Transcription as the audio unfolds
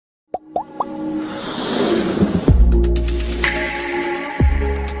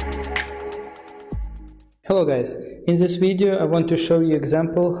Hello guys, in this video I want to show you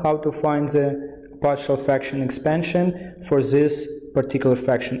example how to find the partial fraction expansion for this particular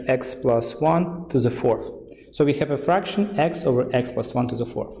fraction x plus 1 to the fourth. So we have a fraction x over x plus 1 to the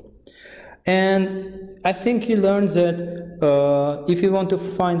fourth. And I think you learned that if you want to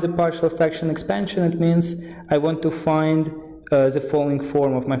find the partial fraction expansion, it means I want to find the following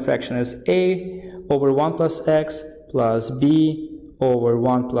form of my fraction as a over 1 plus x plus b over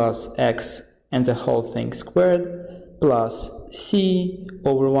 1 plus x and the whole thing squared plus c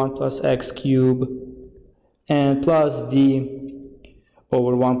over 1 plus x cubed and plus d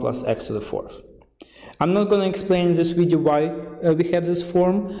over 1 plus x to the fourth. I'm not going to explain in this video why we have this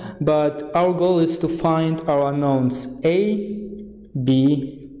form, but our goal is to find our unknowns a,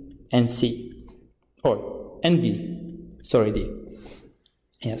 b, and c. And d. Sorry, d.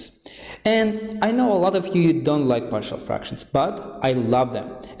 Yes. And I know a lot of you don't like partial fractions, but I love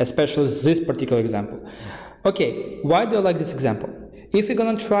them, especially this particular example. Okay, why do I like this example? If you're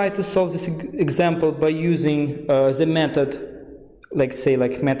going to try to solve this example by using the method,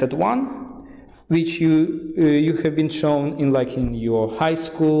 like method 1, which you have been shown in your high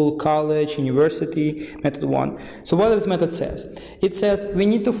school, college, university, method 1. So what this method says? It says we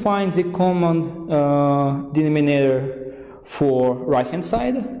need to find the common denominator for right hand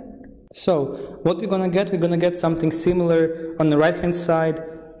side. So what we're gonna get something similar on the right hand side.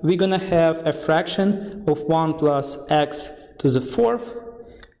 We're gonna have a fraction of 1 plus x to the fourth,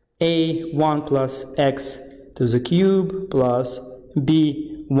 a 1 plus x to the cube plus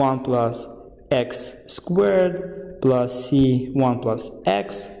b 1 plus x squared plus c 1 plus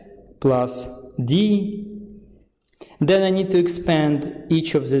x plus d. Then I need to expand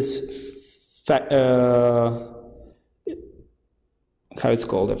each of this how it's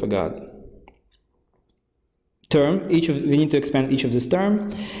called, I forgot. Term. We need to expand each of this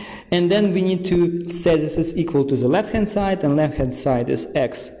term, and then we need to say this is equal to the left hand side, and left hand side is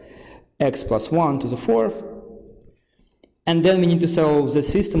x plus 1 to the fourth. And then we need to solve the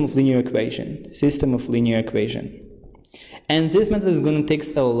system of linear equation. And this method is going to take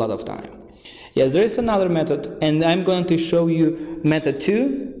a lot of time. Yes, there is another method, and I'm going to show you method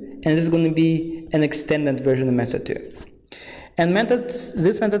 2, and this is going to be an extended version of method 2. And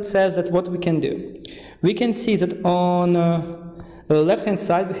this method says that what we can do. We can see that on the left-hand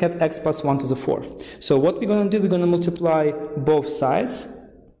side we have x plus 1 to the fourth. So what we're going to do, we're going to multiply both sides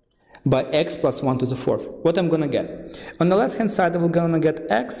by x plus 1 to the fourth. What I'm going to get? On the left-hand side, I'm going to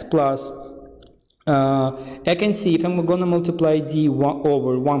get x plus, I can see if I'm going to multiply d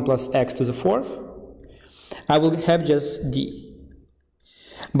over 1 plus x to the fourth, I will have just d.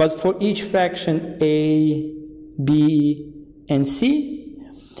 But for each fraction a, b, and c,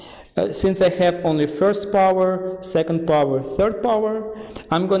 since I have only first power, second power, third power,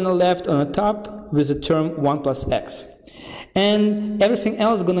 I'm going to left on the top with the term 1 plus x. And everything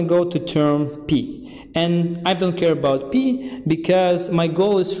else is going to go to term p. And I don't care about p because my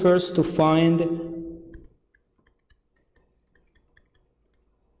goal is first to find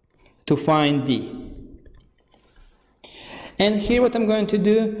d. And here what I'm going to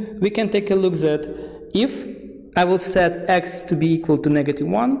do, we can take a look that if I will set x to be equal to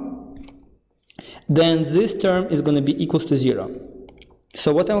 -1, then this term is going to be equals to 0.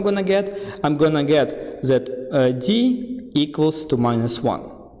 So what I'm going to get? I'm going to get that d equals to -1.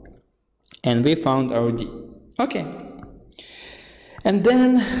 And we found our d. Okay. And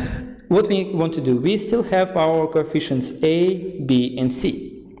then what we want to do? We still have our coefficients a, b, and c.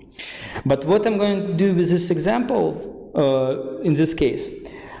 But what I'm going to do with this example, in this case,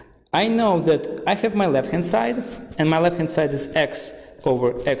 I know that I have my left-hand side, and my left-hand side is x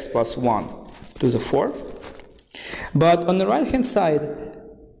over x plus 1 to the fourth. But on the right-hand side,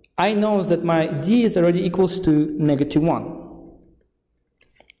 I know that my d is already equals to -1.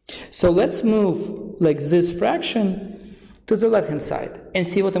 So let's move this fraction to the left-hand side and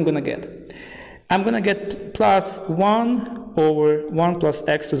see what I'm going to get. I'm going to get plus 1 over 1 plus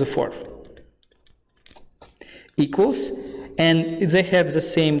x to the fourth equals, and they have the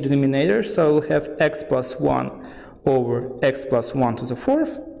same denominator, so we'll have x plus 1 over x plus 1 to the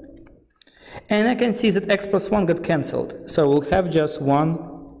fourth. And I can see that x plus 1 got cancelled, so we'll have just 1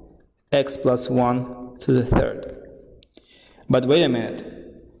 x plus 1 to the third. But wait a minute,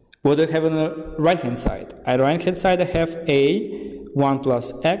 what do I have on the right-hand side? On the right-hand side I have a 1 plus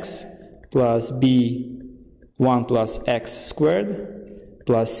x plus b 1 plus x squared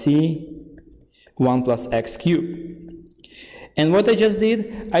plus c 1 plus x cubed. And what I just did,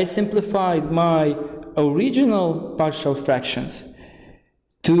 I simplified my original partial fractions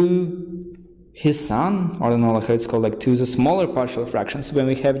to his son, I don't know how it's called, to the smaller partial fractions when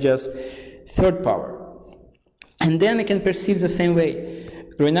we have just third power. And then we can perceive the same way.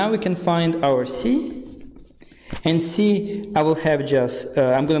 Right now we can find our C, and C, I will have just,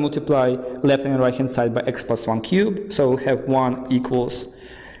 I'm going to multiply left and right hand side by x plus 1 cube, so we'll have 1 equals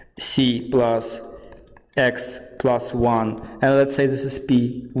C plus x plus 1, and let's say this is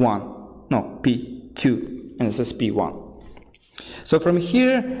P1, no, P2, and this is P1. So from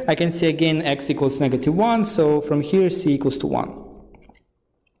here, I can see again x equals -1, so from here C equals to 1.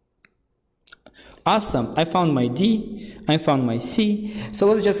 Awesome, I found my D, I found my C, so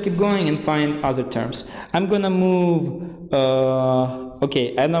let's just keep going and find other terms. I'm gonna move,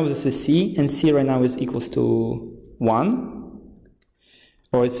 okay, I know this is C, and C right now is equals to 1,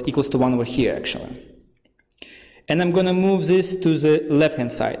 or it's equals to 1 over here actually. And I'm gonna move this to the left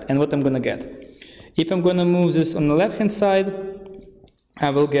hand side, and what I'm gonna get? If I'm gonna move this on the left hand side, I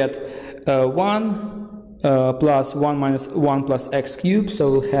will get 1 plus 1 minus 1 plus x cubed,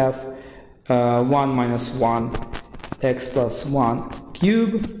 so we'll have 1 minus 1 x plus 1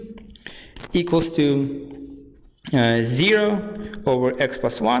 cube equals to 0 over x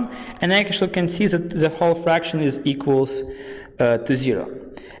plus 1, and I actually can see that the whole fraction is equals to 0.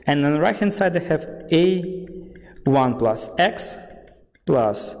 And on the right hand side I have a 1 plus x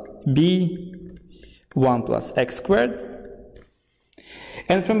plus b 1 plus x squared.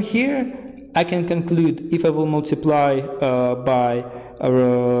 And from here I can conclude, if I will multiply by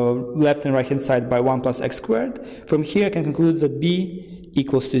left and right hand side by 1 plus x squared, from here I can conclude that b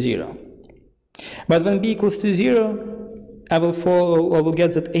equals to 0. But when b equals to 0, I will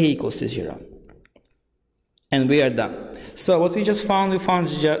get that a equals to 0. And we are done. So what we just found,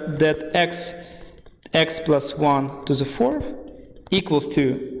 that x plus 1 to the 4th equals to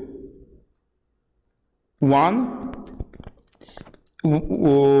 1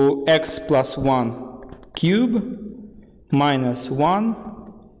 x plus 1 cube minus 1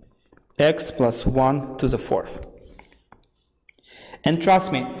 x plus 1 to the 4th. And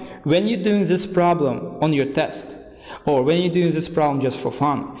trust me, when you're doing this problem on your test, or when you're doing this problem just for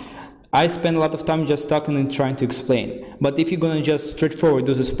fun, I spend a lot of time just talking and trying to explain. But if you're going to just straightforward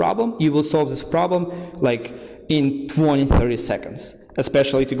do this problem, you will solve this problem like in 20-30 seconds.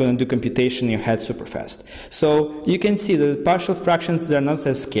 Especially if you're going to do computation in your head super fast. So you can see that partial fractions, they're not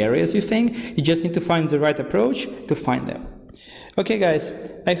as scary as you think. You just need to find the right approach to find them. Okay guys,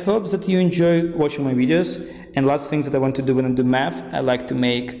 I hope that you enjoy watching my videos. And last thing that I want to do when I do math, I like to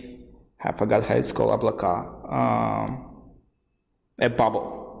make, I forgot how it's called, a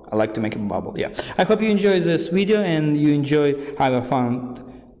bubble. I like to make a bubble, yeah. I hope you enjoyed this video and you enjoy how I found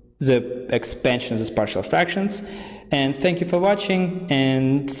the expansion of these partial fractions. And thank you for watching,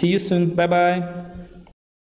 and see you soon. Bye bye.